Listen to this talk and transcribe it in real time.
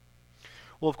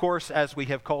Well, of course, as we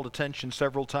have called attention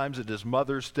several times, it is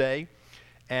Mother's Day.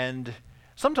 And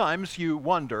sometimes you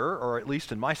wonder, or at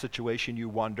least in my situation you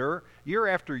wonder, year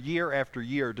after year after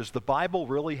year, does the Bible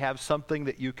really have something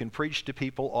that you can preach to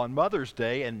people on Mother's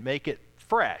Day and make it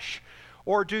fresh?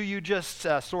 Or do you just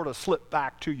sort of slip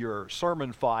back to your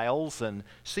sermon files and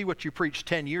see what you preached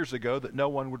 10 years ago that no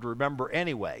one would remember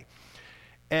anyway?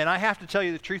 And I have to tell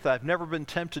you the truth, I've never been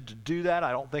tempted to do that.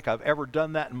 I don't think I've ever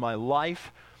done that in my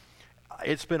life.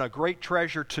 It's been a great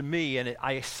treasure to me, and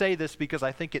I say this because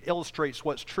I think it illustrates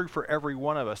what's true for every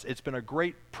one of us. It's been a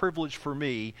great privilege for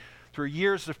me through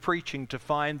years of preaching to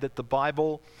find that the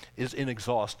Bible is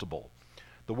inexhaustible.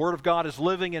 The Word of God is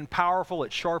living and powerful.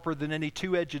 It's sharper than any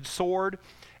two-edged sword,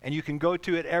 and you can go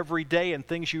to it every day, and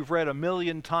things you've read a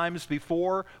million times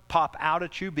before pop out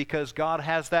at you because God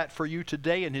has that for you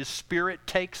today, and His Spirit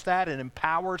takes that and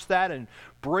empowers that and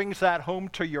brings that home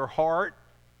to your heart.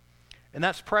 And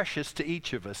that's precious to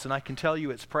each of us, and I can tell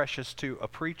you it's precious to a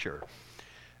preacher.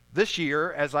 This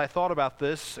year, as I thought about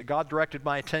this, God directed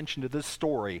my attention to this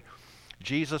story.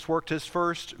 Jesus worked His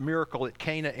first miracle at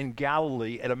Cana in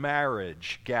Galilee at a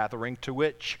marriage gathering to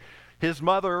which His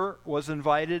mother was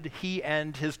invited. He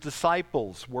and His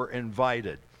disciples were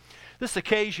invited. This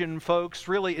occasion, folks,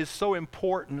 really is so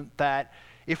important that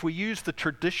if we use the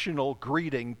traditional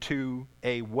greeting to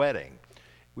a wedding,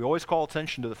 we always call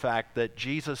attention to the fact that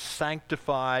Jesus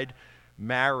sanctified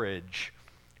marriage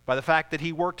by the fact that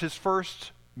He worked His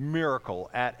first miracle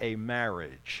at a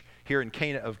marriage here in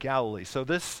Cana of Galilee. So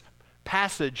this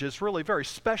passage is really very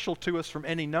special to us from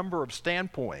any number of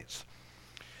standpoints.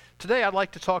 Today I'd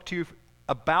like to talk to you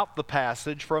about the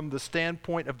passage from the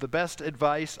standpoint of the best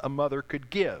advice a mother could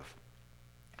give.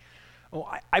 Well,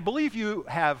 I believe you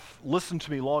have listened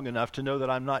to me long enough to know that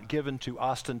I'm not given to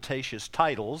ostentatious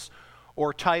titles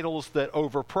or titles that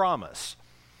overpromise,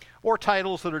 or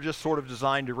titles that are just sort of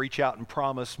designed to reach out and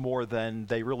promise more than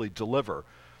they really deliver.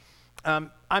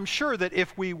 I'm sure that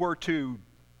if we were to,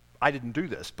 I didn't do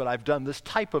this, but I've done this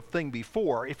type of thing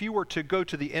before, if you were to go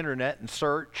to the internet and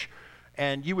search,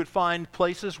 and you would find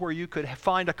places where you could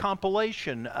find a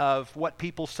compilation of what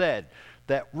people said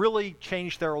that really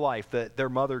changed their life, that their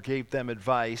mother gave them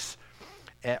advice,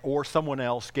 or someone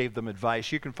else gave them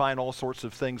advice. You can find all sorts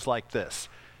of things like this.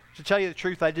 To tell you the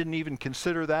truth, I didn't even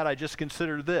consider that. I just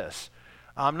considered this.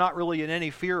 I'm not really in any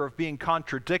fear of being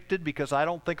contradicted because I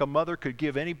don't think a mother could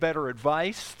give any better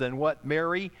advice than what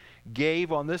Mary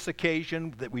gave on this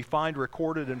occasion that we find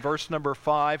recorded in verse number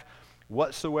 5.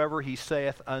 Whatsoever He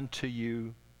saith unto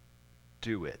you,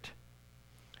 do it.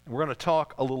 And we're going to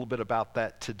talk a little bit about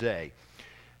that today.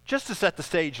 Just to set the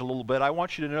stage a little bit, I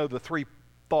want you to know the three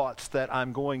thoughts that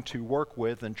I'm going to work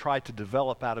with and try to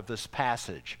develop out of this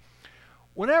passage.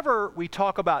 Whenever we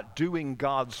talk about doing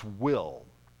God's will,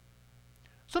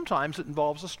 sometimes it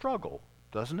involves a struggle,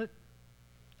 doesn't it?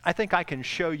 I think I can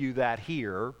show you that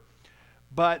here.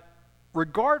 But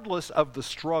regardless of the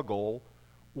struggle,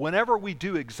 whenever we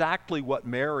do exactly what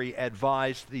Mary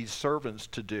advised these servants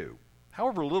to do,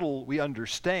 however little we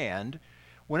understand,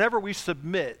 whenever we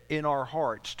submit in our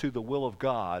hearts to the will of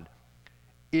God,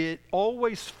 it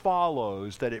always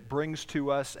follows that it brings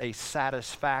to us a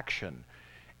satisfaction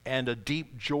and a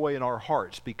deep joy in our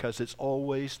hearts because it's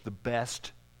always the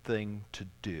best thing to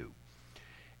do.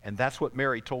 And that's what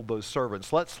Mary told those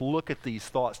servants. Let's look at these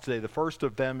thoughts today. The first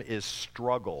of them is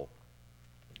struggle.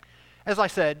 As I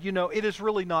said, it is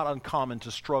really not uncommon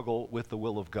to struggle with the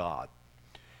will of God.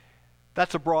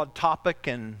 That's a broad topic,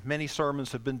 and many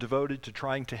sermons have been devoted to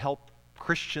trying to help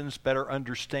Christians better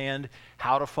understand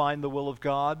how to find the will of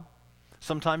God.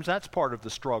 Sometimes that's part of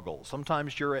the struggle.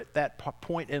 Sometimes you're at that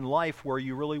point in life where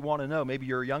you really want to know. Maybe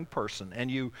you're a young person and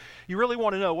you really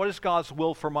want to know, what is God's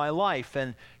will for my life?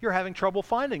 And you're having trouble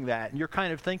finding that. And you're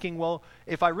kind of thinking, well,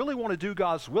 if I really want to do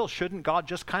God's will, shouldn't God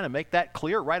just kind of make that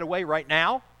clear right away, right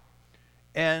now?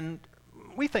 And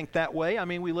we think that way. I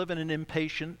mean, we live in an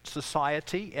impatient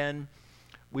society, and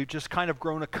we've just kind of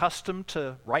grown accustomed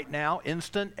to right now,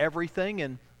 instant, everything.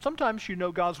 And sometimes you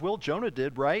know God's will. Jonah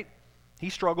did, right? He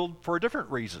struggled for a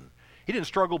different reason. He didn't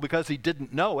struggle because he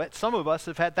didn't know it. Some of us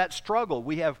have had that struggle.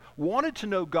 We have wanted to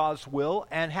know God's will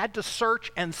and had to search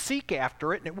and seek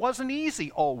after it, and it wasn't easy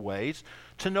always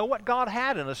to know what God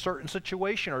had in a certain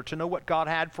situation or to know what God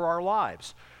had for our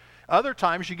lives. Other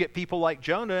times you get people like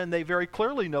Jonah, and they very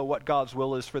clearly know what God's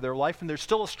will is for their life, and there's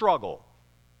still a struggle.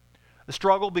 A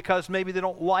struggle because maybe they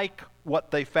don't like what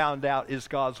they found out is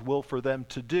God's will for them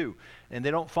to do, and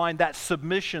they don't find that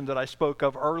submission that I spoke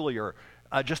of earlier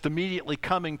just immediately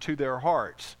coming to their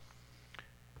hearts.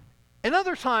 And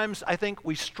other times, I think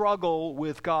we struggle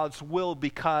with God's will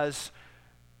because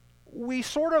we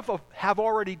sort of have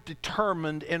already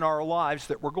determined in our lives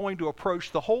that we're going to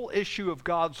approach the whole issue of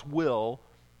God's will,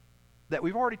 that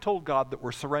we've already told God that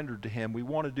we're surrendered to Him. We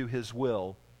want to do His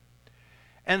will.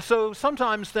 And so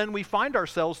sometimes then we find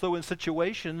ourselves, though, in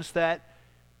situations that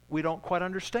we don't quite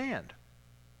understand.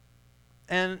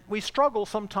 And we struggle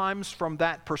sometimes from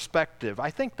that perspective.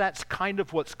 I think that's kind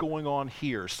of what's going on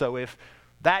here. So if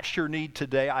that's your need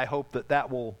today, I hope that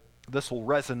this will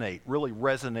resonate, really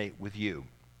resonate with you.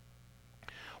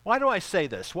 Why do I say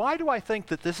this? Why do I think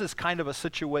that this is kind of a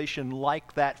situation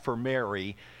like that for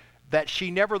Mary, that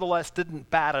she nevertheless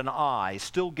didn't bat an eye,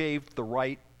 still gave the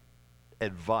right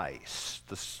advice,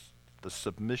 the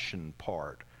submission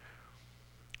part?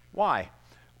 Why?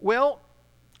 Well,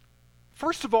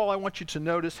 first of all, I want you to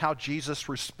notice how Jesus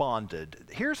responded.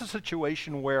 Here's a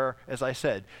situation where, as I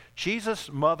said,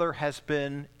 Jesus' mother has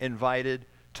been invited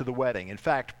to the wedding. In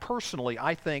fact, personally,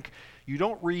 I think you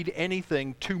don't read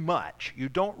anything too much. You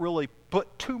don't really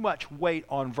put too much weight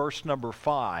on verse number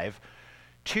 5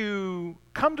 to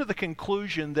come to the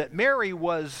conclusion that Mary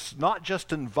was not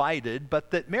just invited, but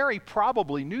that Mary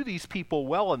probably knew these people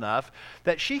well enough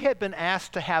that she had been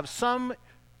asked to have some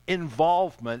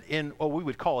involvement in, well, we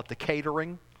would call it the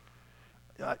catering.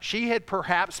 She had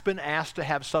perhaps been asked to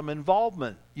have some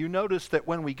involvement. You notice that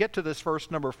when we get to this verse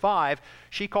number 5,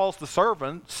 she calls the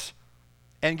servants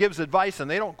and gives advice, and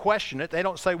they don't question it. They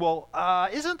don't say, well,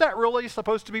 isn't that really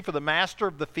supposed to be for the master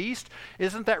of the feast?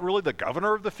 Isn't that really the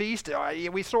governor of the feast?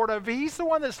 He's the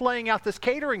one that's laying out this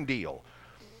catering deal.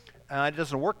 It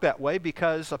doesn't work that way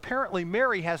because apparently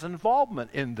Mary has involvement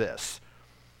in this.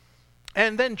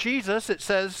 And then Jesus, it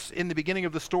says in the beginning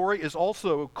of the story, is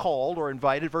also called or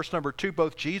invited. Verse number 2,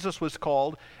 both Jesus was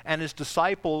called and his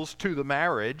disciples to the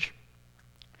marriage.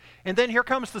 And then here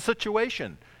comes the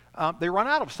situation. They run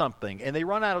out of something, and they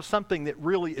run out of something that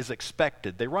really is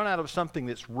expected. They run out of something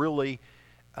that's really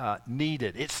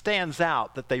needed. It stands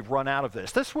out that they've run out of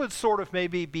this. This would sort of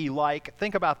maybe be like,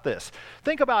 think about this.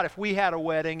 Think about if we had a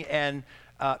wedding and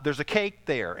there's a cake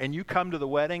there, and you come to the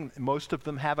wedding. Most of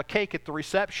them have a cake at the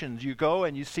receptions. You go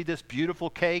and you see this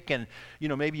beautiful cake, and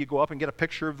maybe you go up and get a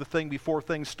picture of the thing before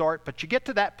things start. But you get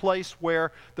to that place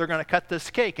where they're going to cut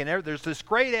this cake, and there's this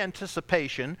great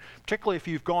anticipation, particularly if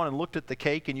you've gone and looked at the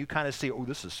cake and you kind of see, oh,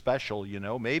 this is special.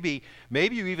 Maybe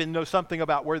you even know something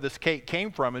about where this cake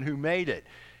came from and who made it.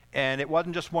 And it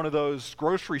wasn't just one of those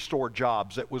grocery store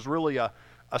jobs. It was really a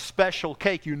special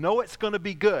cake. You know it's going to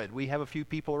be good. We have a few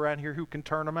people around here who can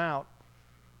turn them out.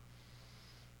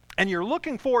 And you're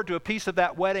looking forward to a piece of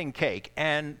that wedding cake,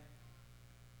 and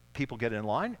people get in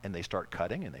line, and they start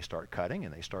cutting, and they start cutting,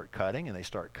 and they start cutting, and they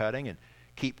start cutting, and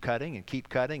keep cutting, and keep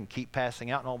cutting, and keep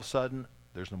passing out, and all of a sudden,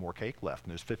 there's no more cake left,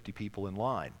 and there's 50 people in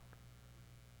line.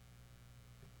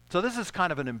 So this is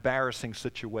kind of an embarrassing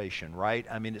situation, right?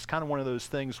 I mean, it's kind of one of those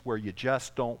things where you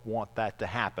just don't want that to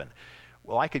happen.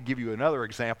 Well, I could give you another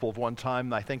example of one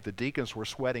time. I think the deacons were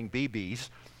sweating BBs,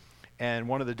 and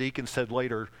one of the deacons said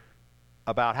later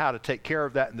about how to take care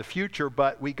of that in the future,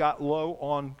 but we got low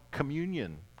on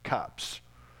communion cups.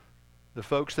 The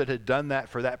folks that had done that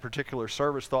for that particular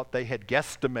service thought they had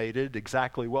guesstimated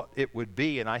exactly what it would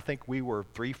be, and I think we were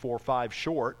 3, 4, 5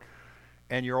 short,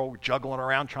 and you're all juggling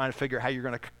around trying to figure out how you're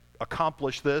going to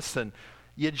accomplish this, and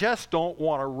you just don't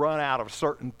want to run out of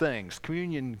certain things.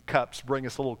 Communion cups bring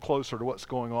us a little closer to what's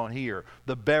going on here.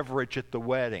 The beverage at the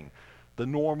wedding, the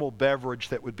normal beverage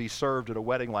that would be served at a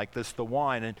wedding like this, the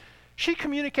wine. And she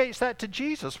communicates that to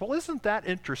Jesus. Well, isn't that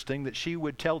interesting that she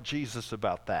would tell Jesus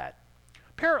about that?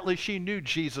 Apparently she knew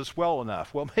Jesus well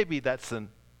enough. Well, maybe that's an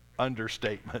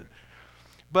understatement.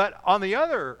 But on the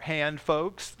other hand,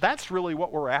 folks, that's really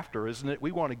what we're after, isn't it?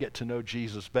 We want to get to know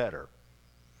Jesus better.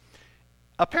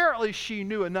 Apparently she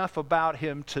knew enough about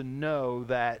him to know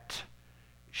that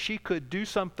she could do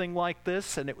something like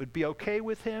this and it would be okay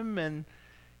with him, and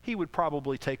he would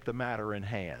probably take the matter in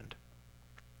hand.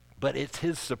 But it's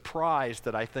his surprise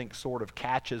that I think sort of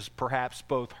catches perhaps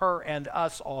both her and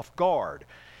us off guard.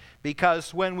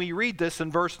 Because when we read this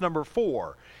in verse number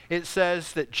 4, it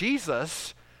says that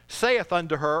Jesus saith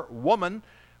unto her, Woman,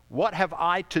 what have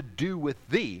I to do with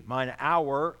thee? Mine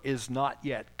hour is not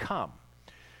yet come.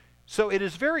 So it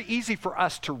is very easy for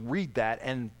us to read that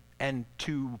and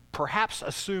to perhaps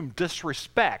assume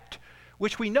disrespect,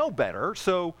 which we know better.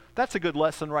 So that's a good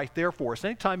lesson right there for us.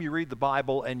 Anytime you read the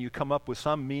Bible and you come up with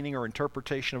some meaning or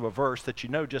interpretation of a verse that you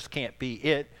know just can't be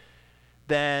it,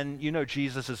 then you know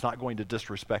Jesus is not going to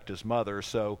disrespect his mother.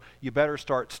 So you better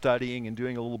start studying and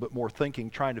doing a little bit more thinking,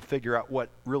 trying to figure out what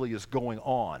really is going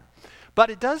on. But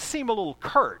it does seem a little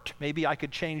curt. Maybe I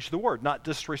could change the word, not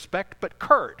disrespect, but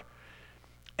curt.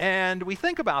 And we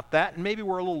think about that, and maybe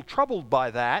we're a little troubled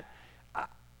by that.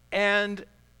 And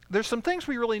there's some things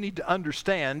we really need to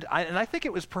understand, and I think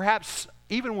it was perhaps,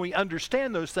 even when we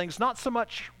understand those things, not so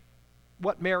much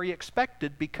what Mary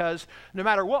expected, because no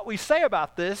matter what we say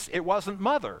about this, it wasn't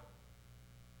mother.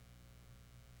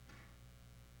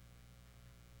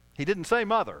 He didn't say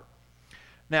mother.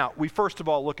 Now, we first of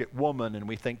all look at woman and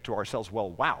we think to ourselves,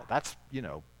 well, wow, that's,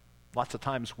 lots of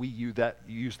times we use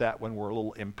that when we're a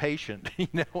little impatient,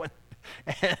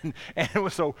 and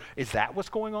so is that what's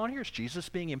going on here? Is Jesus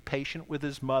being impatient with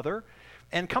his mother?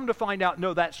 And come to find out,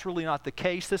 no, that's really not the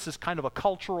case. This is kind of a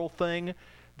cultural thing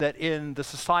that in the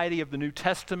society of the New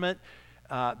Testament,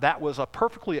 that was a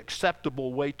perfectly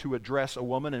acceptable way to address a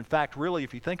woman. In fact, really,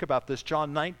 if you think about this,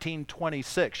 John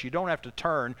 19:26, you don't have to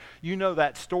turn. You know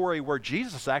that story where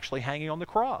Jesus is actually hanging on the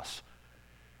cross.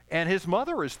 And his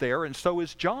mother is there, and so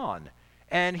is John.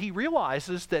 And he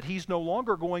realizes that he's no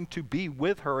longer going to be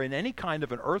with her in any kind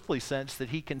of an earthly sense, that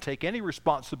he can take any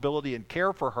responsibility and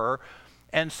care for her.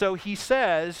 And so he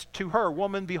says to her,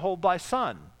 "Woman, behold thy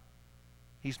son."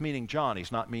 He's meaning John,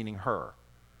 he's not meaning her.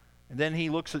 And then he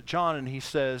looks at John and he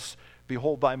says,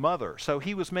 "Behold thy mother." So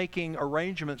he was making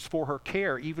arrangements for her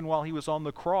care. Even while he was on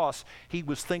the cross, he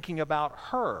was thinking about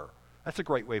her. That's a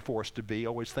great way for us to be,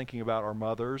 always thinking about our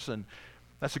mothers, and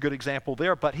that's a good example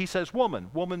there. But he says, woman,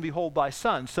 behold thy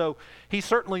son. So he's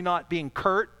certainly not being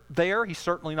curt there. He's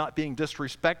certainly not being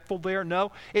disrespectful there.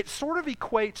 No, it sort of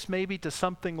equates maybe to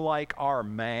something like our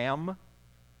ma'am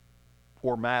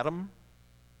or madam.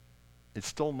 It's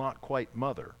still not quite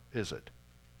mother, is it?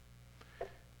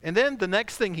 And then the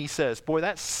next thing he says, boy,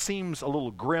 that seems a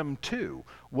little grim too.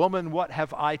 Woman, what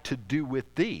have I to do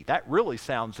with thee? That really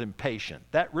sounds impatient.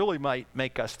 That really might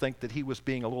make us think that he was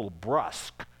being a little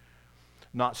brusque.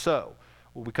 Not so.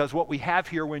 Well, because what we have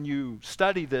here when you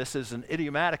study this is an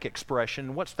idiomatic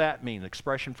expression. What's that mean?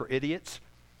 Expression for idiots?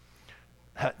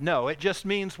 No, it just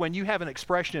means when you have an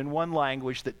expression in one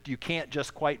language that you can't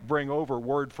just quite bring over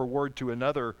word for word to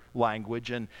another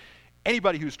language. And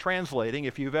anybody who's translating,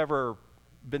 if you've ever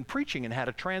been preaching and had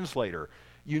a translator,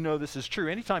 you know this is true.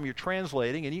 Anytime you're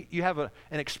translating and you have an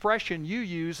expression you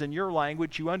use in your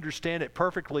language, you understand it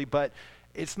perfectly, but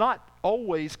it's not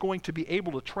always going to be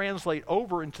able to translate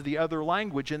over into the other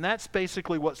language, and that's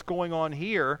basically what's going on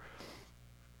here.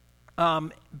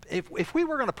 If we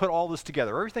were going to put all this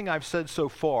together, everything I've said so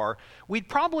far, we'd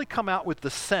probably come out with the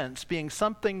sense being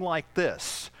something like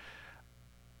this.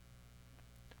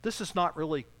 This is not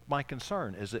really my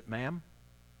concern, is it, ma'am?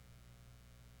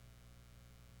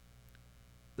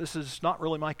 This is not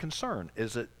really my concern,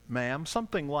 is it, ma'am?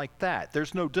 Something like that.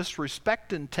 There's no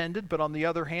disrespect intended, but on the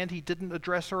other hand, he didn't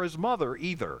address her as mother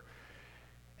either.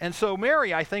 And so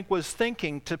Mary, I think, was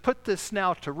thinking, to put this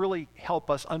now to really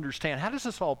help us understand, how does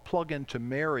this all plug into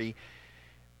Mary?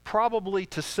 Probably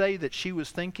to say that she was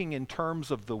thinking in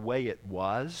terms of the way it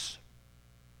was.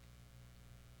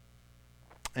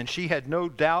 And she had no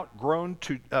doubt grown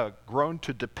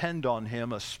to depend on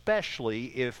him, especially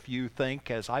if you think,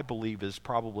 as I believe is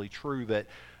probably true, that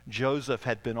Joseph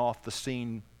had been off the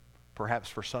scene perhaps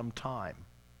for some time.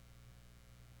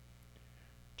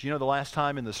 Do you know the last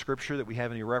time in the scripture that we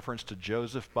have any reference to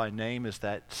Joseph by name is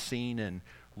that scene in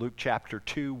Luke chapter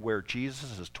 2 where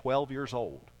Jesus is 12 years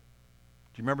old?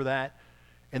 Do you remember that?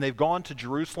 And they've gone to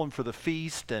Jerusalem for the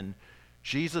feast, and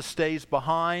Jesus stays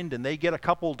behind, and they get a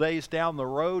couple days down the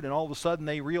road, and all of a sudden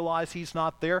they realize he's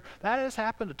not there. That has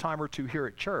happened a time or two here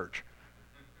at church.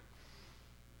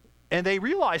 And they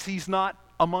realize he's not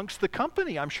amongst the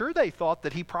company. I'm sure they thought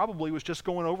that he probably was just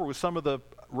going over with some of the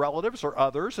relatives or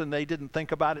others, and they didn't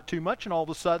think about it too much, and all of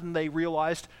a sudden they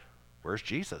realized, where's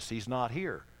Jesus? He's not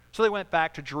here. So they went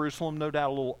back to Jerusalem, no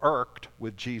doubt a little irked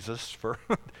with Jesus for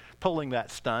pulling that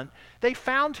stunt. They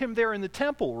found him there in the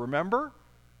temple, remember?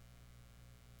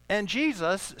 And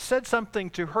Jesus said something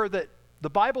to her that the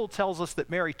Bible tells us that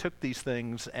Mary took these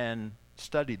things and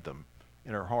studied them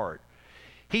in her heart.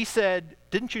 He said,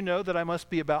 "Didn't you know that I must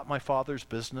be about my Father's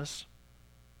business?"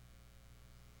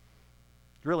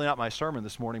 Really not my sermon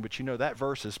this morning, but you know that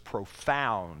verse is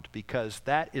profound, because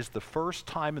that is the first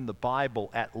time in the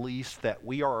Bible, at least, that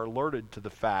we are alerted to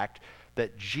the fact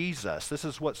that Jesus, this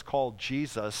is what's called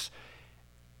Jesus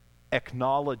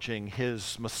acknowledging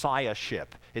his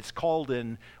messiahship. It's called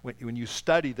when you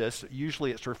study this,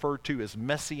 usually it's referred to as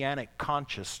messianic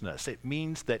consciousness. It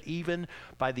means that even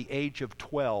by the age of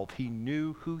 12, he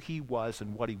knew who he was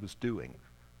and what he was doing.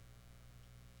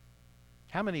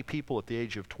 How many people at the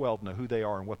age of 12 know who they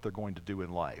are and what they're going to do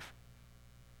in life?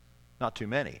 Not too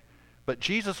many. But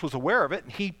Jesus was aware of it,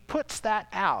 and he puts that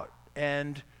out.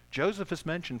 And Joseph is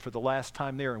mentioned for the last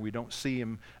time there, and we don't see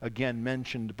him again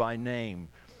mentioned by name.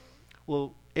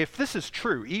 Well, if this is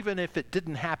true, even if it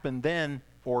didn't happen then,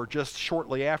 or just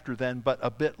shortly after then, but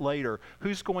a bit later,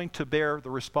 who's going to bear the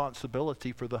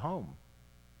responsibility for the home?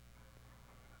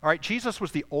 All right, Jesus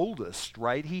was the oldest,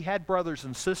 right? He had brothers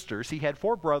and sisters. He had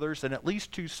 4 brothers and at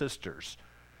least 2 sisters.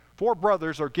 4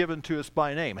 brothers are given to us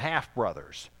by name,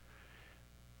 half-brothers.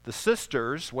 The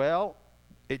sisters, well,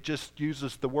 it just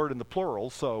uses the word in the plural,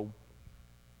 so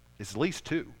it's at least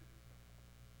 2.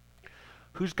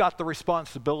 Who's got the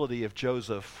responsibility if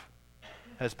Joseph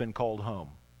has been called home?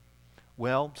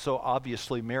 Well, so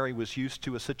obviously Mary was used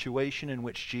to a situation in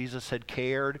which Jesus had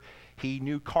cared. He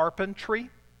knew carpentry,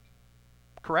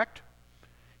 correct?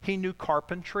 He knew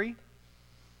carpentry.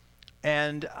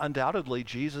 And undoubtedly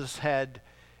Jesus had,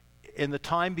 in the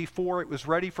time before it was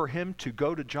ready for him to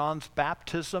go to John's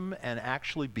baptism and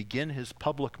actually begin his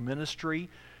public ministry,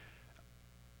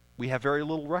 we have very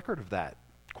little record of that.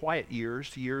 Quiet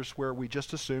years where we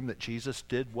just assume that Jesus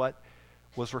did what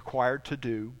was required to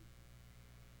do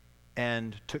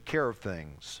and took care of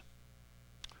things.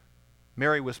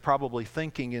 Mary was probably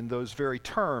thinking in those very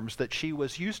terms that she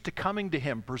was used to coming to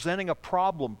him, presenting a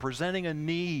problem, presenting a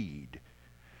need.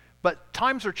 But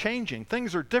times are changing.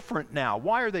 Things are different now.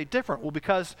 Why are they different? Well,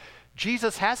 because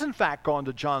Jesus has in fact gone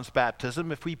to John's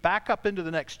baptism. If we back up into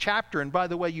the next chapter, and by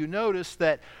the way, you notice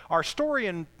that our story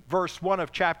in verse 1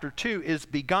 of chapter 2 is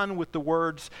begun with the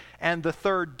words, "and the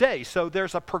third day." So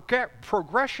there's a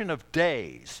progression of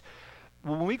days.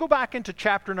 When we go back into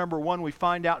chapter number 1, we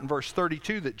find out in verse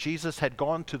 32 that Jesus had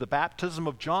gone to the baptism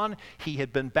of John. He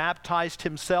had been baptized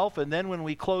himself. And then when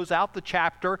we close out the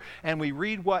chapter and we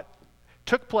read what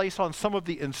took place on some of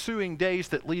the ensuing days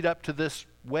that lead up to this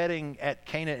wedding at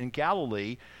Cana in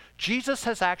Galilee, Jesus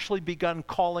has actually begun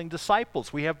calling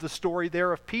disciples. We have the story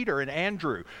there of Peter and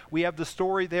Andrew. We have the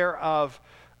story there of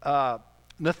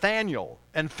Nathanael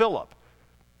and Philip.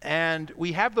 And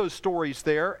we have those stories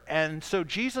there. And so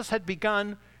Jesus had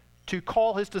begun to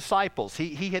call his disciples.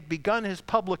 He had begun his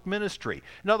public ministry.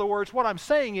 In other words, what I'm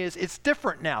saying is it's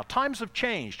different now. Times have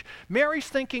changed. Mary's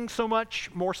thinking so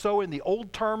much more so in the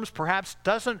old terms, perhaps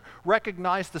doesn't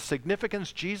recognize the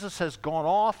significance. Jesus has gone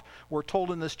off. We're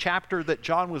told in this chapter that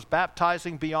John was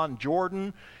baptizing beyond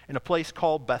Jordan in a place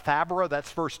called Bethabara.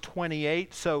 That's verse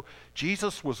 28. So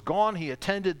Jesus was gone. He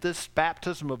attended this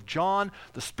baptism of John.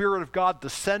 The Spirit of God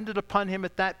descended upon him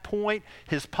at that point.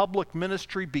 His public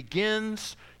ministry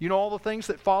begins. You know all the things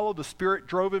that follow. The Spirit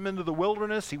drove him into the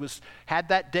wilderness. He had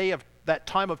that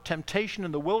time of temptation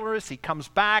in the wilderness. He comes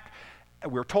back.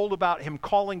 We're told about him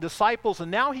calling disciples,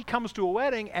 and now he comes to a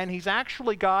wedding, and he's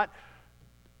actually got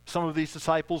some of these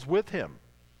disciples with him.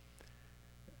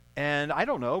 And I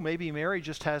don't know, maybe Mary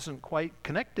just hasn't quite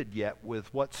connected yet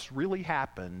with what's really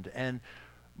happened. And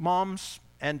moms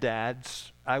and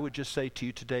dads, I would just say to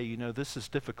you today, you know, this is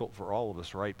difficult for all of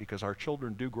us, right? Because our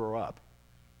children do grow up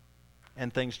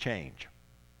and things change.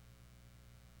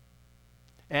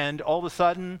 And all of a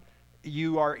sudden,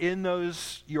 you're in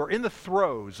the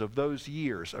throes of those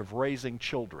years of raising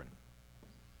children.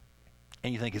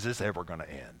 And you think, is this ever going to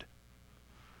end?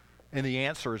 And the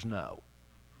answer is no.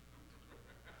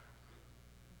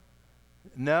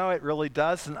 No, it really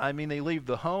doesn't. I mean, they leave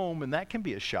the home, and that can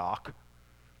be a shock.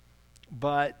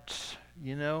 But,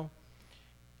 you know,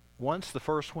 once the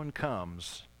first one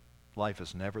comes, life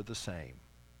is never the same.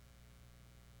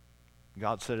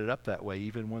 God set it up that way.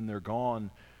 Even when they're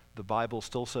gone, the Bible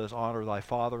still says, honor thy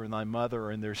father and thy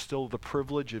mother, and there's still the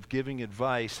privilege of giving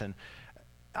advice. And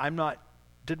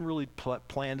didn't really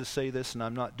plan to say this, and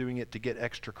I'm not doing it to get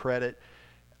extra credit.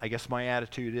 I guess my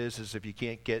attitude is if you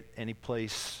can't get any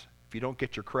place, if you don't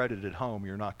get your credit at home,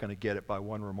 you're not going to get it by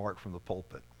one remark from the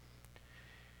pulpit.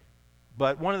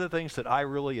 But one of the things that I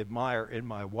really admire in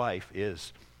my wife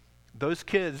is those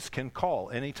kids can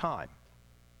call anytime,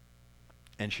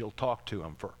 and she'll talk to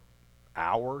them for an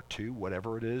hour, 2,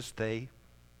 whatever it is they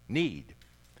need.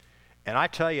 And I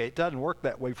tell you, it doesn't work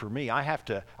that way for me.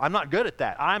 I'm not good at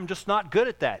that. I'm just not good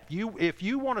at that. If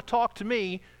you want to talk to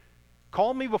me,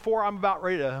 call me before I'm about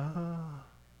ready to...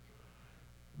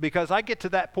 Because I get to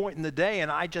that point in the day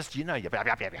and I just, you coming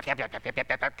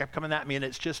at me, and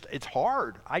it's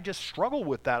hard. I just struggle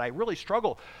with that. I really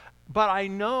struggle. But I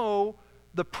know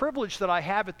the privilege that I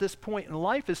have at this point in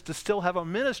life is to still have a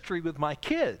ministry with my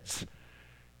kids.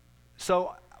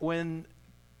 So with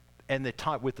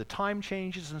the time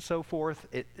changes and so forth,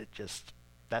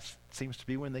 that seems to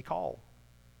be when they call.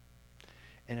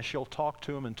 And she'll talk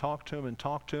to him and talk to him and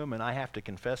talk to him, and I have to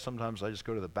confess sometimes I just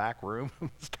go to the back room and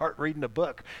start reading a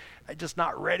book. I'm just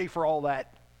not ready for all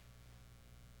that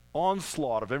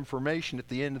onslaught of information at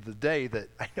the end of the day that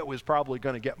I know is probably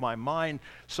going to get my mind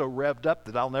so revved up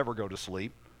that I'll never go to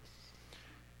sleep.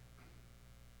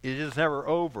 it is never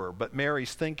over, but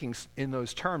Mary's thinking in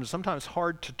those terms. Sometimes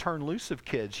hard to turn loose of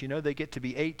kids. You know, they get to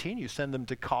be 18, you send them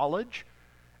to college,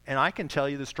 and I can tell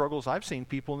you the struggles I've seen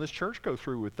people in this church go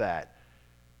through with that.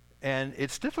 And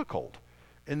it's difficult.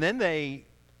 And then they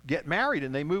get married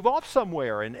and they move off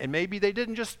somewhere, and maybe they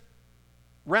didn't just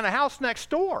rent a house next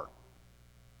door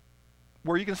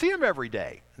where you can see them every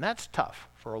day. And that's tough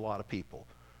for a lot of people.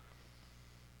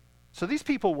 So these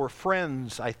people were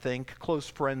friends, I think, close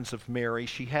friends of Mary.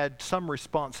 She had some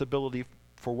responsibility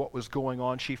for what was going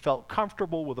on. She felt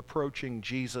comfortable with approaching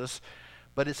Jesus,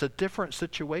 but it's a different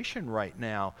situation right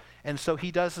now. And so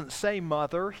he doesn't say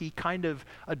mother. He kind of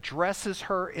addresses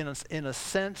her in a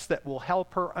sense that will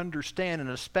help her understand, and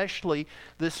especially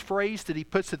this phrase that he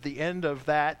puts at the end of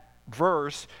that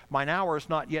verse, mine hour is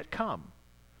not yet come.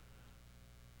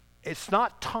 It's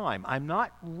not time. I'm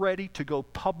not ready to go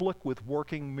public with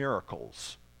working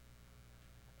miracles.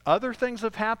 Other things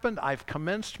have happened. I've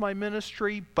commenced my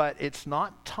ministry, but it's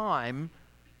not time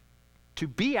to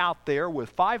be out there with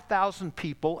 5,000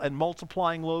 people and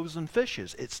multiplying loaves and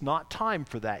fishes. It's not time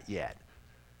for that yet.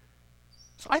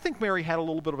 So I think Mary had a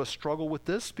little bit of a struggle with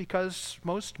this, because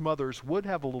most mothers would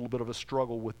have a little bit of a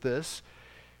struggle with this.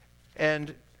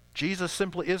 And Jesus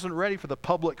simply isn't ready for the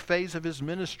public phase of his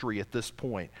ministry at this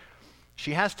point.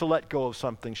 She has to let go of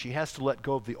something. She has to let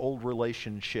go of the old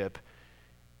relationship.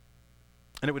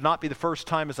 And it would not be the first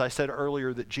time, as I said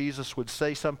earlier, that Jesus would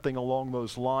say something along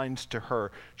those lines to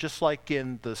her, just like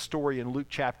in the story in Luke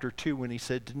chapter 2 when he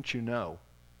said, "Didn't you know?"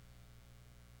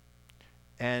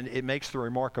 And it makes the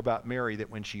remark about Mary that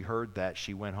when she heard that,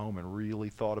 she went home and really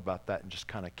thought about that and just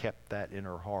kind of kept that in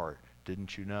her heart.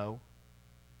 Didn't you know?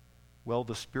 Well,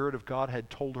 the Spirit of God had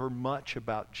told her much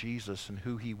about Jesus and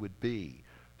who he would be.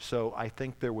 So I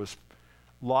think there was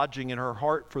lodging in her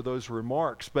heart for those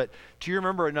remarks. But do you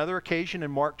remember another occasion in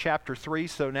Mark chapter 3?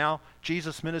 So now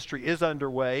Jesus' ministry is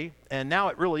underway, and now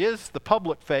it really is the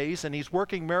public phase, and he's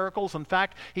working miracles. In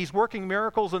fact, he's working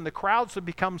miracles, and the crowds have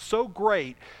become so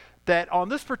great that on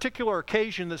this particular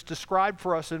occasion that's described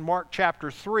for us in Mark chapter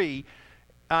 3,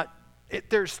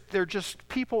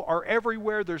 people are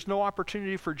everywhere. There's no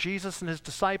opportunity for Jesus and his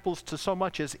disciples to so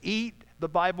much as eat, the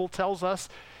Bible tells us,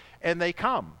 and they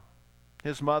come.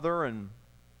 His mother and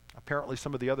apparently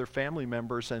some of the other family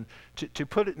members. And to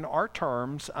put it in our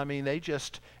terms, I mean,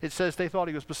 it says they thought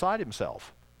he was beside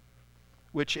himself,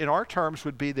 which in our terms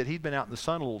would be that he'd been out in the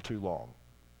sun a little too long.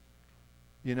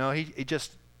 You know,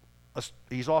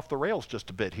 he's off the rails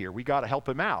just a bit here. We got to help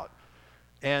him out.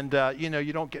 And,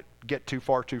 you don't get too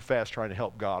far too fast trying to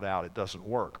help God out. It doesn't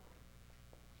work.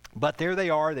 But there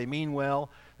they are. They mean well.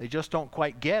 They just don't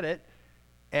quite get it.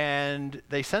 And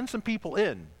they send some people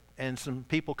in. And some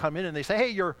people come in and they say, "Hey,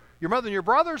 your mother and your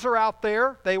brothers are out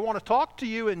there. They want to talk to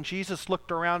you." And Jesus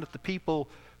looked around at the people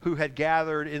who had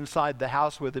gathered inside the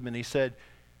house with him, and he said,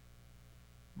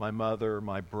 "My mother,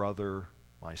 my brother,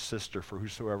 my sister, for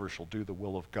whosoever shall do the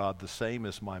will of God, the same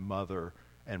as my mother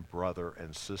and brother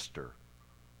and sister."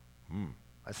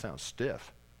 That sounds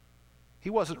stiff. He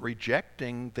wasn't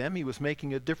rejecting them. He was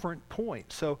making a different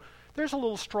point. So there's a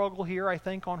little struggle here, I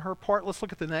think, on her part. Let's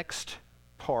look at the next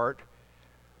part,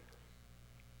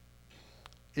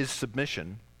 is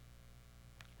submission.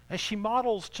 And she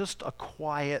models just a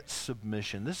quiet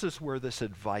submission. This is where this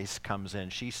advice comes in.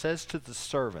 She says to the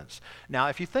servants, now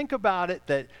if you think about it,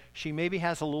 that she maybe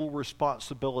has a little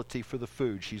responsibility for the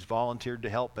food. She's volunteered to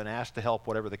help and asked to help,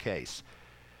 whatever the case.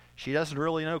 She doesn't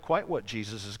really know quite what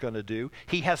Jesus is going to do.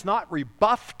 He has not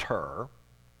rebuffed her,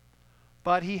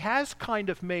 but he has kind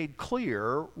of made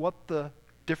clear what the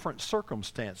different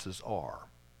circumstances are.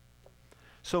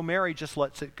 So Mary just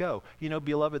lets it go. You know,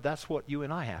 beloved, that's what you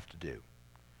and I have to do.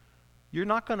 You're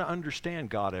not going to understand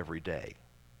God every day.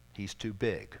 He's too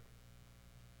big.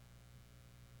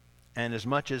 And as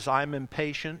much as I'm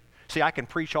impatient, see, I can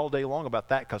preach all day long about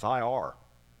that because I are.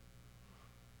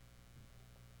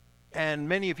 And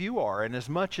many of you are. And as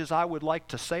much as I would like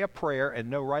to say a prayer and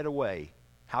know right away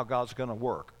how God's going to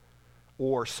work,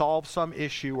 or solve some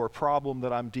issue or problem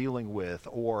that I'm dealing with,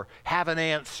 or have an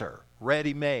answer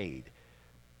ready-made,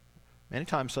 many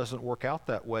times doesn't work out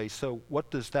that way. So what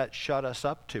does that shut us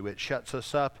up to? It shuts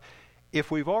us up.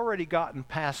 If we've already gotten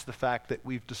past the fact that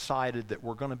we've decided that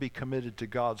we're going to be committed to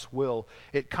God's will,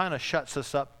 it kind of shuts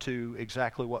us up to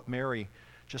exactly what Mary,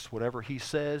 just whatever he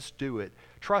says, do it.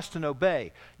 Trust and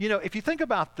obey. You know, if you think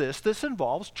about this, this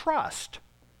involves trust.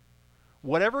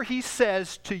 Whatever he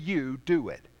says to you, do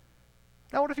it.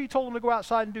 Now, what if you told him to go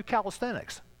outside and do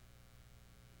calisthenics?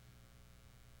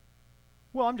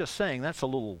 Well, I'm just saying that's a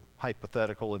little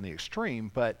hypothetical in the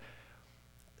extreme, but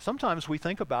sometimes we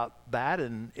think about that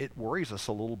and it worries us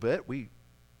a little bit.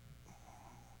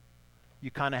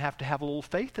 you kind of have to have a little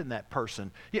faith in that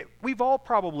person. Yeah, we've all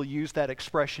probably used that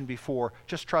expression before,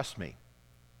 just trust me.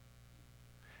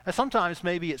 And sometimes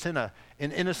maybe it's in an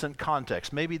innocent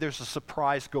context. Maybe there's a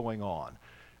surprise going on.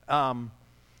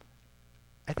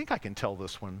 I think I can tell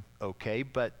this one okay,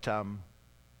 but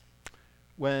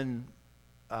when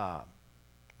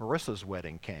Marissa's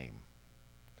wedding came,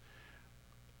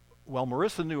 well,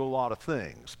 Marissa knew a lot of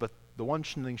things, but the one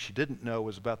thing she didn't know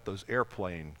was about that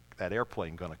airplane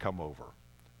going to come over.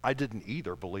 I didn't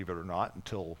either, believe it or not,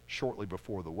 until shortly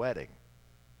before the wedding.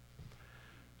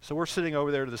 So we're sitting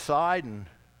over there to the side, and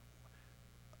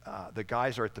the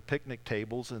guys are at the picnic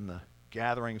tables and the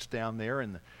gatherings down there,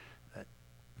 and that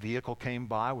vehicle came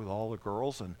by with all the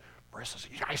girls, and Marissa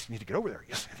said, "You guys need to get over there.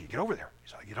 Yes, you need to get over there."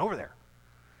 So I get over there.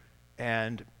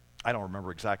 And I don't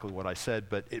remember exactly what I said,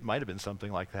 but it might have been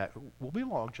something like that. "We'll be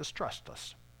long, just trust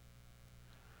us."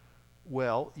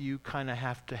 Well, you kind of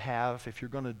have to have, if you're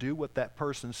going to do what that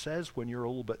person says when you're a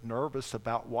little bit nervous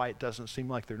about why it doesn't seem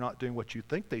like they're not doing what you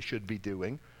think they should be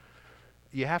doing,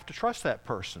 you have to trust that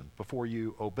person. Before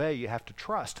you obey, you have to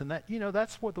trust. And that,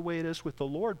 that's what the way it is with the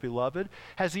Lord, beloved.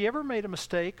 Has he ever made a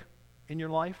mistake in your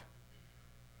life?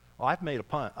 Well, I've made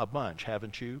a bunch,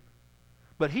 haven't you?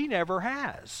 But he never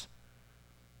has.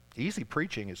 Easy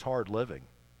preaching is hard living.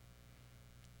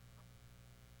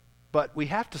 But we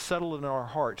have to settle in our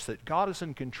hearts that God is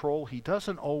in control. He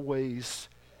doesn't always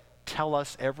tell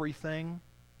us everything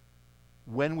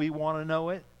when we want to know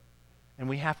it. And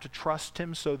we have to trust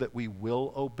him so that we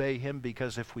will obey him,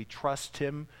 because if we trust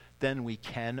him, then we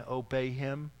can obey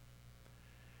him.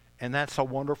 And that's a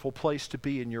wonderful place to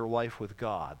be in your life with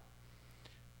God.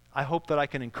 I hope that I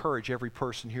can encourage every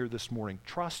person here this morning.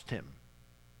 Trust him.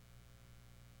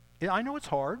 I know it's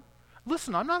hard.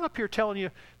 Listen, I'm not up here telling you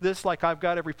this like I've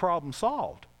got every problem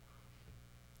solved.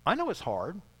 I know it's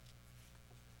hard.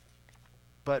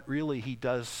 But really, he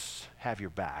does have your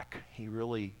back. He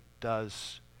really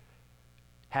does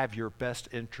have your best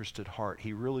interest at heart.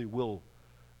 He really will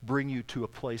bring you to a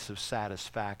place of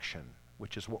satisfaction,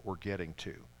 which is what we're getting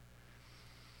to.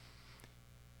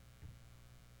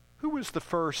 Who was the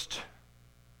first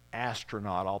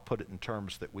astronaut? I'll put it in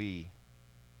terms that we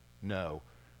know.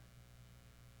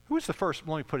 Who was the first,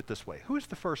 let me put it this way. Who was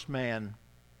the first man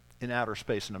in outer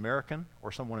space, an American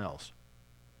or someone else?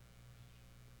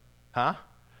 Huh?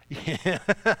 Yeah,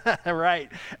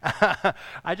 right.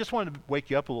 I just wanted to wake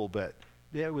you up a little bit.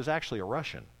 Yeah, it was actually a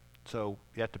Russian. So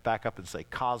you have to back up and say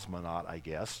cosmonaut, I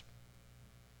guess.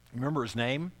 Remember his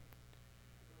name?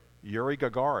 Yuri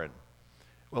Gagarin.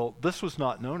 Well, this was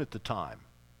not known at the time.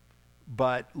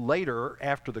 But later,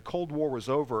 after the Cold War was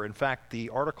over, in fact, the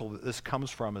article that this comes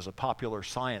from is a Popular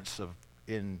Science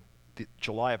in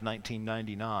July of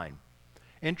 1999.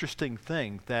 Interesting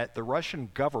thing that the Russian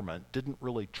government didn't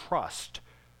really trust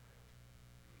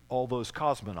all those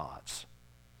cosmonauts.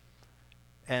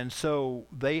 And so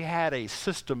they had a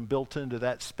system built into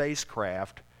that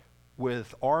spacecraft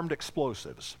with armed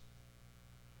explosives.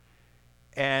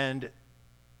 And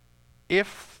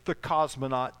if the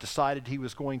cosmonaut decided he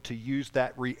was going to use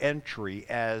that re-entry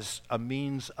as a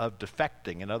means of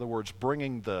defecting, in other words,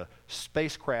 bringing the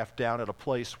spacecraft down at a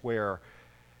place where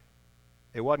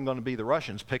it wasn't going to be the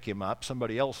Russians pick him up,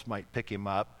 somebody else might pick him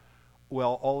up,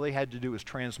 well, all they had to do was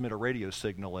transmit a radio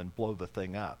signal and blow the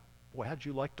thing up. Boy, how'd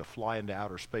you like to fly into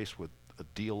outer space with a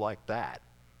deal like that?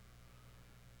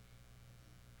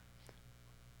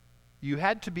 You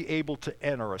had to be able to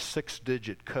enter a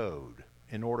 6-digit code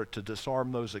in order to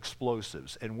disarm those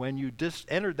explosives. And when you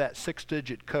entered that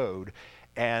 6-digit code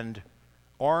and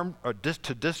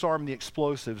to disarm the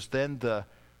explosives, then the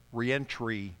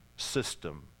reentry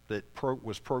system that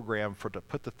was programmed to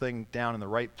put the thing down in the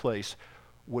right place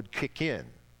would kick in.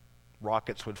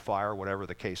 Rockets would fire, whatever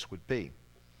the case would be.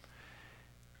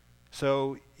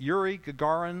 So Yuri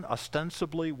Gagarin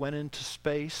ostensibly went into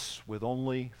space with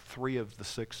only 3 of the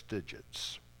 6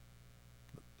 digits.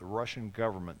 The Russian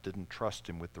government didn't trust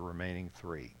him with the remaining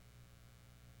 3.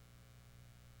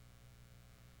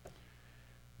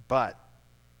 But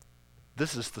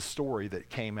this is the story that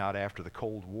came out after the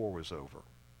Cold War was over.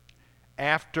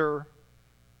 After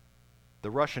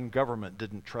the Russian government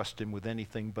didn't trust him with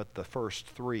anything but the first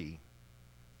 3,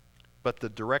 but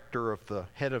the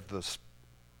head of the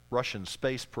Russian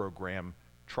space program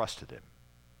trusted him,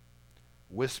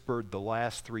 whispered the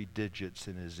last 3 digits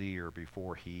in his ear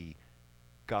before he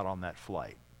got on that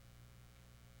flight.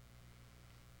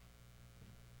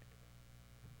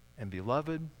 And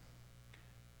beloved,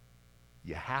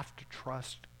 you have to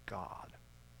trust God.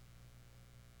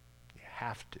 You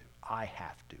have to. I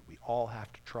have to. We all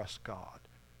have to trust God.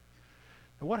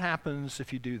 And what happens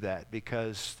if you do that?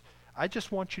 Because I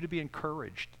just want you to be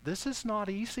encouraged. This is not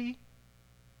easy.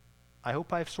 I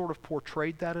hope I've sort of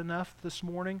portrayed that enough this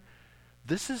morning.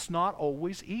 This is not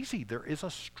always easy. There is a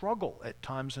struggle at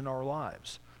times in our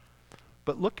lives.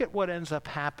 But look at what ends up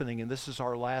happening, and this is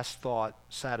our last thought,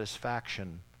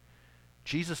 satisfaction.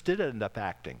 Jesus did end up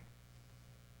acting.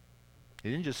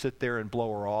 He didn't just sit there and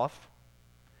blow her off.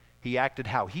 He acted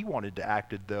how he wanted to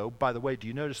act, though. By the way, do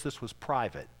you notice this was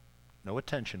private? No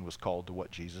attention was called to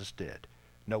what Jesus did.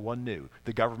 No one knew.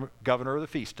 The governor of the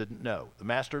feast didn't know. The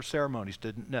master of ceremonies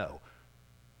didn't know.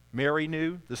 Mary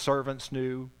knew. The servants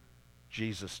knew.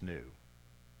 Jesus knew.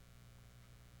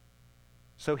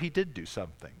 So he did do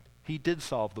something. He did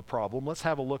solve the problem. Let's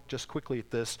have a look just quickly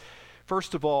at this.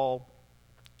 First of all,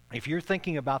 if you're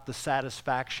thinking about the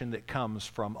satisfaction that comes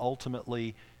from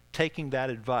ultimately taking that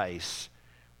advice,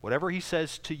 whatever he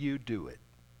says to you, do it.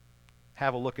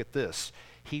 Have a look at this.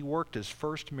 He worked his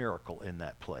first miracle in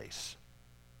that place.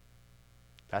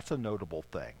 That's a notable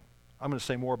thing. I'm going to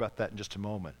say more about that in just a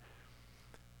moment.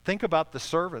 Think about the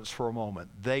servants for a moment.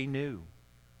 They knew.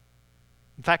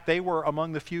 In fact, they were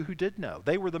among the few who did know.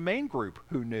 They were the main group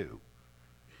who knew.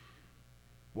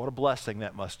 What a blessing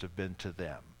that must have been to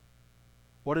them.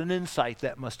 What an insight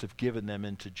that must have given them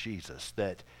into Jesus.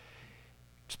 That,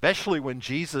 especially when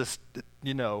Jesus,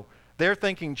 they're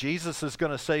thinking Jesus is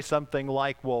going to say something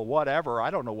like, well, whatever.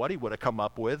 I don't know what he would have come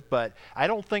up with, but I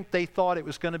don't think they thought it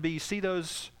was going to be, see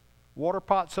those water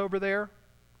pots over there?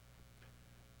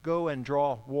 Go and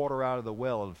draw water out of the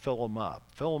well and fill them up.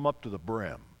 Fill them up to the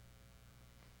brim.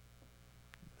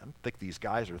 I think these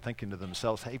guys are thinking to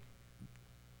themselves, hey,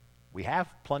 we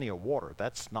have plenty of water.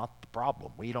 That's not the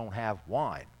problem. We don't have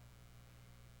wine.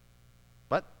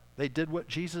 But they did what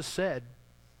Jesus said.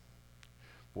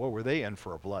 Boy, were they in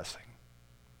for a blessing.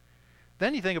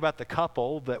 Then you think about the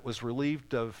couple that was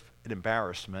relieved of an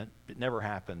embarrassment. It never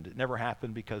happened. It never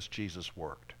happened because Jesus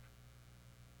worked.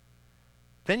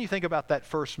 Then you think about that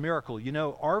first miracle.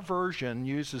 Our version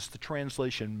uses the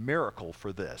translation miracle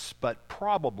for this, but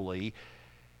probably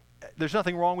there's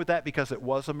nothing wrong with that because it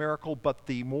was a miracle, but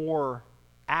the more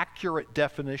accurate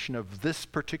definition of this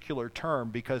particular term,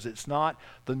 because it's not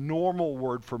the normal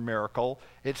word for miracle,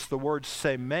 it's the word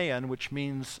semeion, which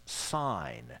means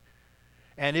sign.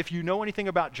 And if you know anything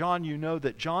about John, you know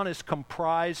that John is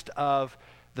comprised of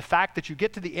the fact that you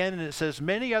get to the end and it says,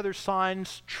 many other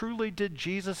signs truly did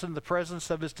Jesus in the presence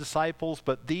of his disciples,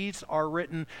 but these are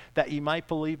written that ye might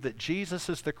believe that Jesus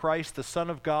is the Christ, the Son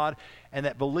of God, and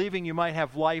that believing you might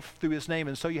have life through his name.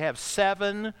 And so you have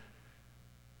 7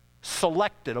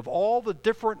 selected of all the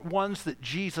different ones that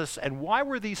Jesus, and why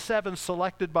were these 7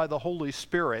 selected by the Holy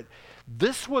Spirit?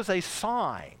 This was a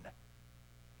sign.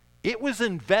 It was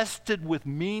invested with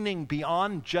meaning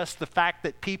beyond just the fact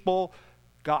that people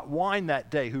got wine that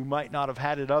day who might not have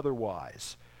had it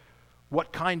otherwise.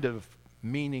 What kind of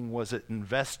meaning was it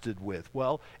invested with?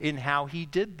 Well, in how he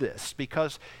did this.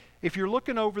 Because if you're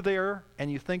looking over there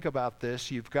and you think about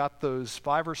this, you've got those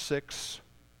 5 or 6,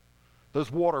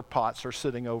 those water pots are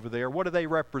sitting over there. What do they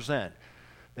represent?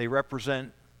 They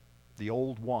represent the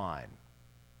old wine.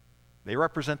 They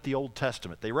represent the Old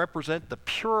Testament. They represent the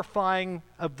purifying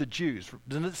of the Jews.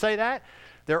 Doesn't it say that?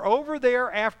 They're over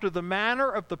there after the manner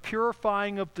of the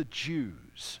purifying of the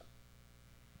Jews.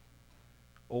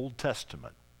 Old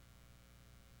Testament.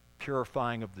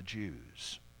 Purifying of the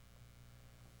Jews.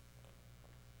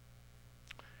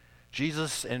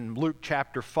 Jesus in Luke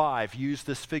chapter 5 used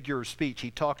this figure of speech.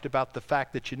 He talked about the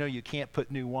fact that you can't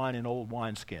put new wine in old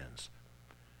wineskins.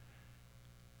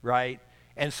 Right?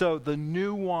 And so the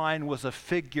new wine was a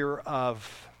figure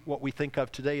of what we think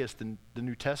of today as the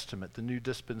New Testament, the new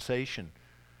dispensation.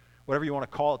 Whatever you want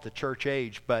to call it, the church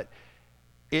age, but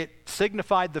it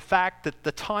signified the fact that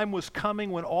the time was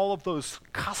coming when all of those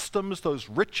customs, those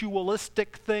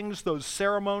ritualistic things, those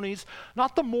ceremonies,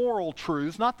 not the moral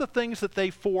truths, not the things that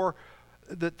they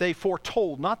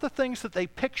foretold, not the things that they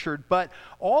pictured, but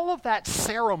all of that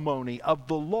ceremony of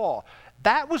the law,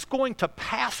 that was going to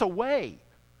pass away.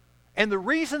 And the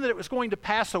reason that it was going to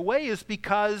pass away is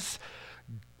because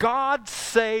God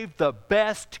saved the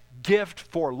best gift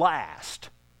for last.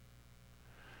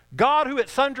 God, who at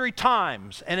sundry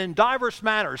times and in divers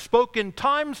manners spoke in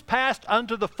times past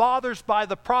unto the fathers by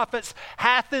the prophets,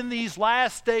 hath in these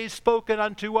last days spoken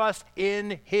unto us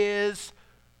in his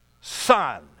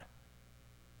Son.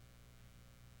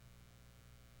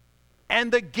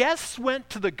 And the guests went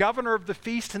to the governor of the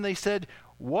feast and they said,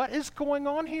 what is going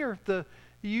on here?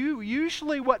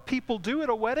 Usually what people do at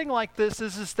a wedding like this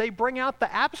is they bring out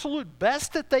the absolute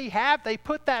best that they have. They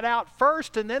put that out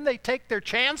first, and then they take their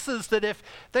chances that if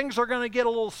things are going to get a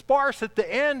little sparse at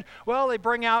the end, well, they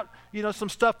bring out, some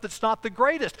stuff that's not the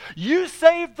greatest. You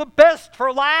saved the best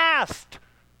for last.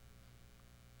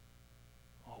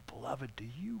 Oh, beloved, do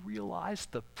you realize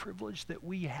the privilege that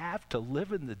we have to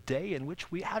live in the day in which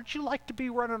how'd you like to be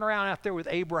running around out there with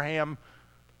Abraham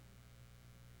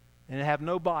and have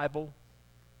no Bible?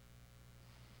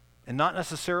 And not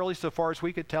necessarily, so far as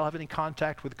we could tell, have any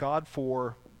contact with God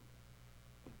for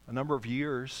a number of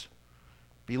years.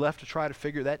 Be left to try to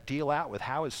figure that deal out with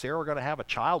how is Sarah going to have a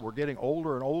child? We're getting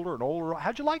older and older and older.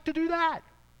 How'd you like to do that?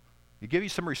 You give you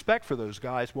some respect for those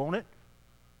guys, won't it?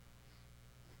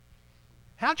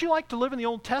 How'd you like to live in the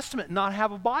Old Testament and not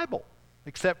have a Bible?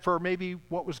 Except for maybe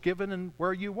what was given and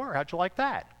where you were. How'd you like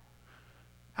that?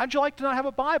 How'd you like to not have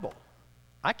a Bible?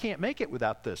 I can't make it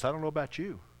without this. I don't know about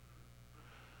you.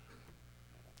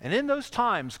 And in those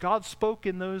times, God spoke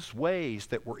in those ways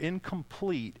that were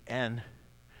incomplete, and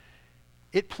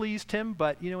it pleased him.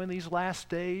 But, in these last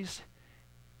days,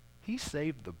 he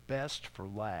saved the best for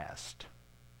last.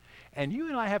 And you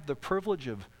and I have the privilege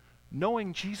of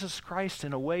knowing Jesus Christ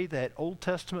in a way that Old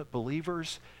Testament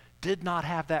believers did not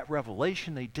have that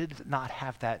revelation. They did not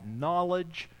have that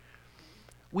knowledge.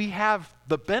 We have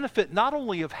the benefit not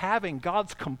only of having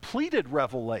God's completed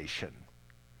revelation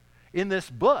in this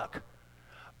book,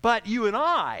 but you and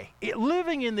I,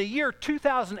 living in the year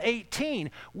 2018,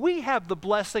 we have the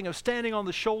blessing of standing on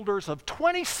the shoulders of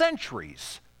 20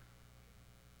 centuries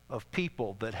of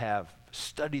people that have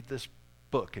studied this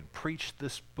book and preached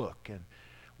this book. And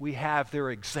we have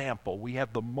their example. We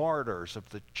have the martyrs of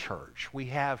the church. We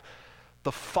have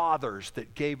the fathers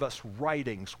that gave us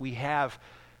writings. We have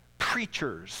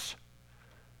preachers.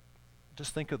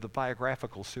 Just think of the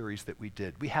biographical series that we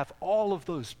did. We have all of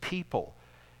those people.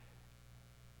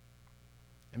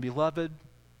 And beloved,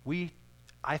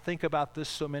 I think about this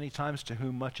so many times, to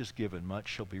whom much is given, much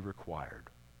shall be required.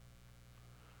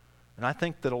 And I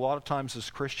think that a lot of times as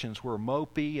Christians we're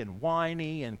mopey and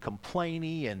whiny and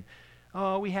complainy and,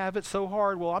 oh, we have it so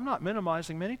hard. Well, I'm not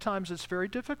minimizing. Many times it's very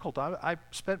difficult. I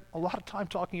spent a lot of time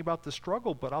talking about the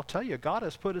struggle, but I'll tell you, God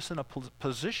has put us in a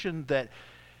position that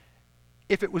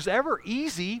if it was ever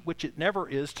easy, which it never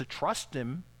is, to trust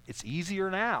him, it's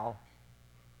easier now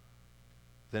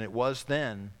than it was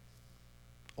then.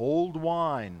 Old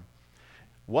wine.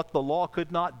 What the law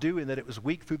could not do in that it was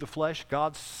weak through the flesh,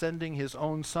 God sending his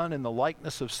own Son in the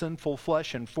likeness of sinful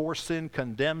flesh, and for sin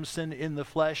condemned sin in the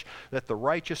flesh, that the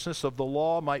righteousness of the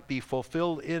law might be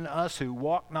fulfilled in us who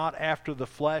walk not after the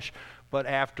flesh, but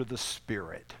after the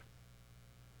Spirit.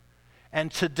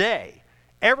 And today,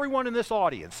 everyone in this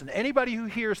audience, and anybody who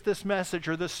hears this message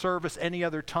or this service any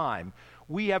other time,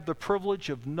 we have the privilege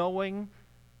of knowing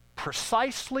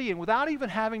precisely and without even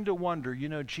having to wonder,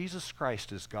 Jesus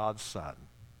Christ is God's Son.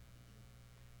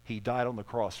 He died on the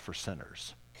cross for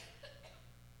sinners.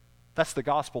 That's the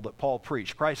gospel that Paul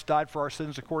preached. Christ died for our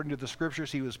sins according to the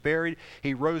Scriptures. He was buried.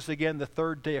 He rose again the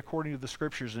third day according to the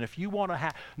Scriptures. And if you want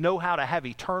to know how to have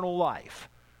eternal life,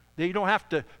 then you don't have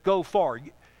to go far,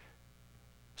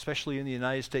 especially in the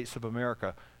United States of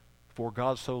America. For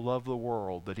God so loved the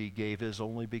world that he gave his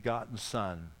only begotten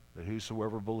Son, that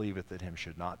whosoever believeth in him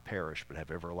should not perish but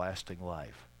have everlasting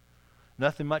life.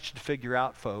 Nothing much to figure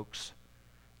out, folks.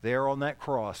 There on that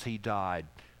cross, he died.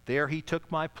 There he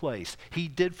took my place. He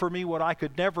did for me what I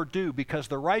could never do, because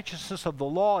the righteousness of the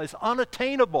law is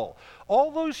unattainable.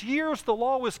 All those years the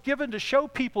law was given to show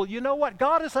people, you know what?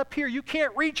 God is up here. You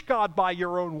can't reach God by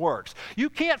your own works.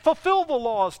 You can't fulfill the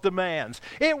law's demands.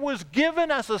 It was given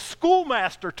as a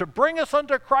schoolmaster to bring us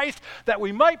unto Christ that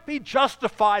we might be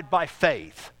justified by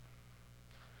faith.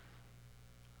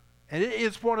 And it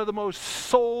is one of the most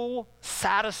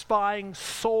soul-satisfying,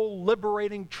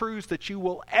 soul-liberating truths that you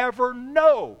will ever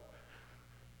know,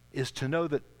 is to know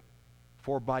that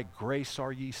for by grace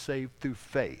are ye saved through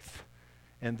faith,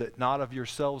 and that not of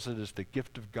yourselves, it is the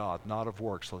gift of God, not of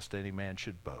works, lest any man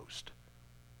should boast.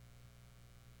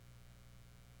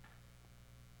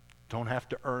 Don't have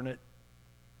to earn it.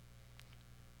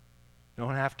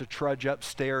 Don't have to trudge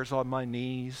upstairs on my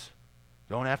knees.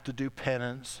 Don't have to do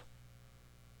penance.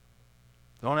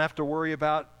 Don't have to worry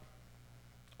about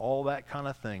all that kind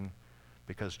of thing,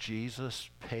 because Jesus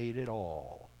paid it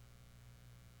all.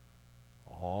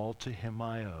 All to him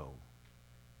I owe.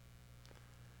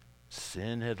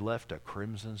 Sin had left a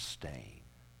crimson stain.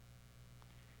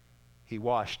 He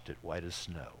washed it white as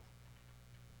snow.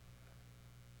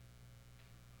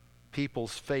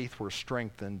 People's faith were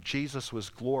strengthened. Jesus was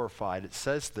glorified. It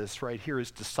says this right here. His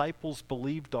disciples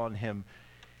believed on him,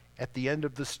 at the end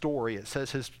of the story, it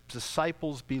says his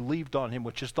disciples believed on him,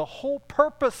 which is the whole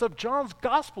purpose of John's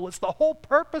gospel. It's the whole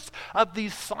purpose of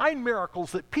these sign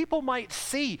miracles, that people might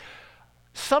see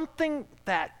something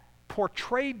that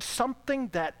portrayed something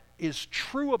that is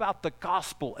true about the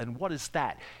gospel. And what is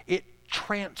that? It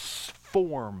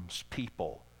transforms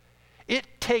people. It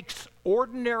takes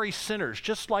ordinary sinners,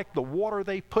 just like the water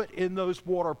they put in those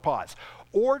water pots.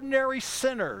 Ordinary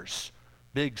sinners,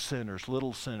 big sinners,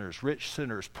 little sinners, rich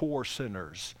sinners, poor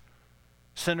sinners,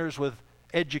 sinners with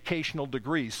educational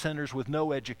degrees, sinners with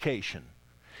no education.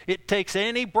 It takes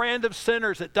any brand of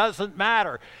sinners, it doesn't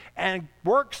matter, and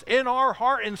works in our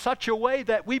heart in such a way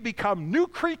that we become new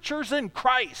creatures in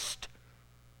Christ,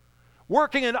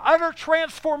 working an utter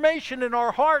transformation in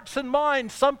our hearts and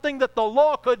minds, something that the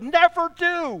law could never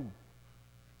do.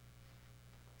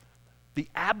 The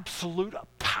absolute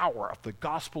power of the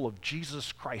gospel of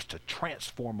Jesus Christ to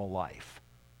transform a life.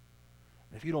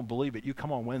 And if you don't believe it, you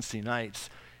come on Wednesday nights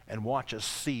and watch us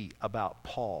see about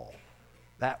Paul.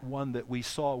 That one that we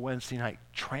saw Wednesday night,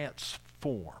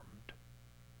 transformed.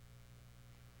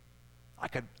 I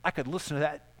could listen to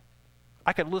that.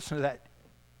 I could listen to that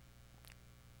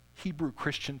Hebrew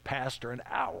Christian pastor an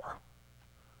hour.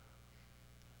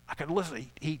 I could listen.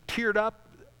 He teared up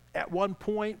at one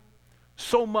point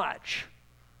so much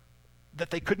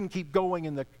that they couldn't keep going,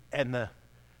 and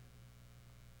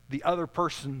the other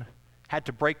person had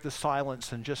to break the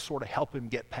silence and just sort of help him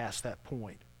get past that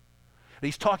point. And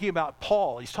he's talking about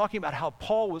Paul. He's talking about how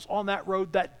Paul was on that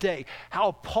road that day,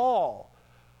 how Paul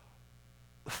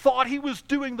thought he was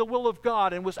doing the will of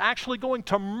God and was actually going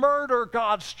to murder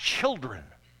God's children.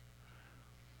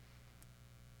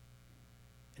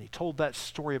 And he told that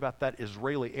story about that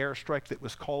Israeli airstrike that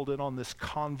was called in on this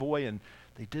convoy, and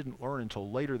they didn't learn until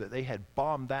later that they had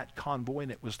bombed that convoy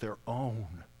and it was their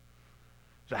own.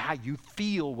 So how you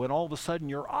feel when all of a sudden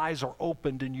your eyes are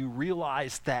opened and you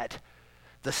realize that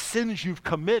the sins you've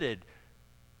committed,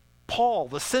 Paul,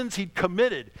 the sins he'd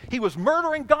committed, he was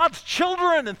murdering God's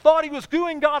children and thought he was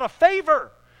doing God a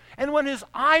favor. And when his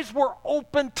eyes were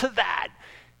opened to that,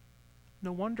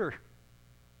 no wonder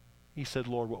he said,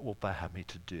 Lord, what wilt thou have me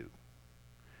to do?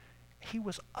 He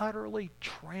was utterly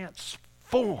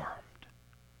transformed.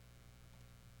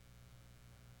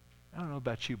 I don't know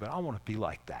about you, but I want to be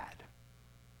like that.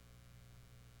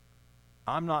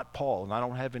 I'm not Paul, and I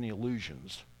don't have any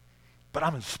illusions, but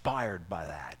I'm inspired by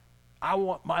that. I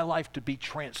want my life to be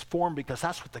transformed because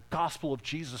that's what the gospel of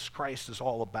Jesus Christ is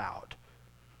all about.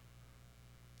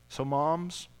 So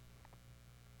moms,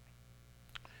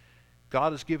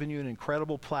 God has given you an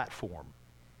incredible platform.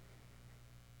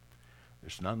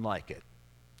 There's none like it.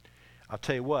 I'll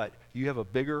tell you what, you have a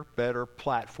bigger, better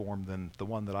platform than the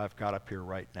one that I've got up here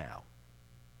right now.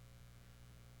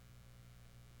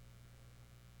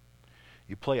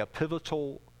 You play a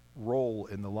pivotal role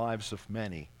in the lives of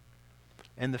many.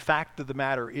 And the fact of the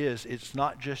matter is, it's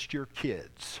not just your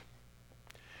kids.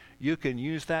 You can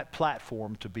use that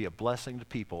platform to be a blessing to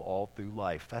people all through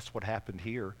life. That's what happened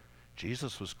here.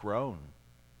 Jesus was grown.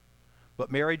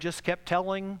 But Mary just kept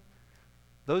telling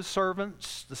those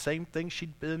servants the same thing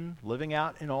she'd been living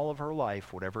out in all of her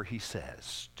life. Whatever he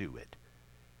says, do it.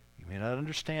 You may not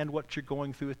understand what you're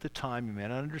going through at the time. You may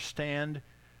not understand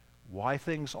why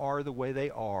things are the way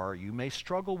they are. You may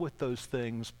struggle with those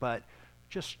things, but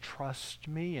just trust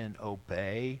me and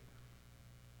obey.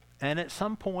 And at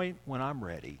some point when I'm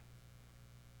ready,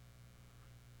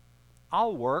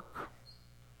 I'll work.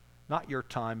 Not your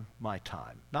time, my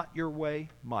time. Not your way,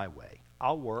 my way.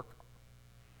 I'll work.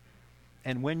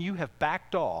 And when you have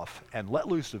backed off and let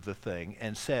loose of the thing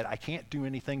and said, I can't do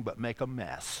anything but make a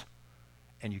mess,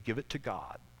 and you give it to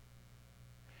God,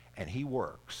 and he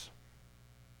works,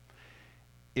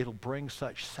 it'll bring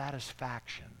such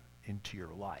satisfaction into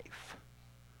your life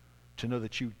to know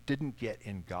that you didn't get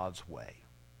in God's way.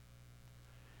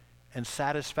 And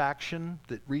satisfaction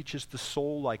that reaches the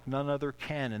soul like none other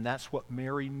can, and that's what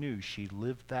Mary knew. She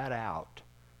lived that out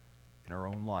in her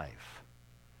own life.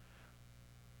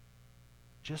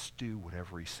 Just do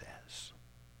whatever he says.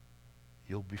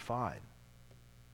 You'll be fine.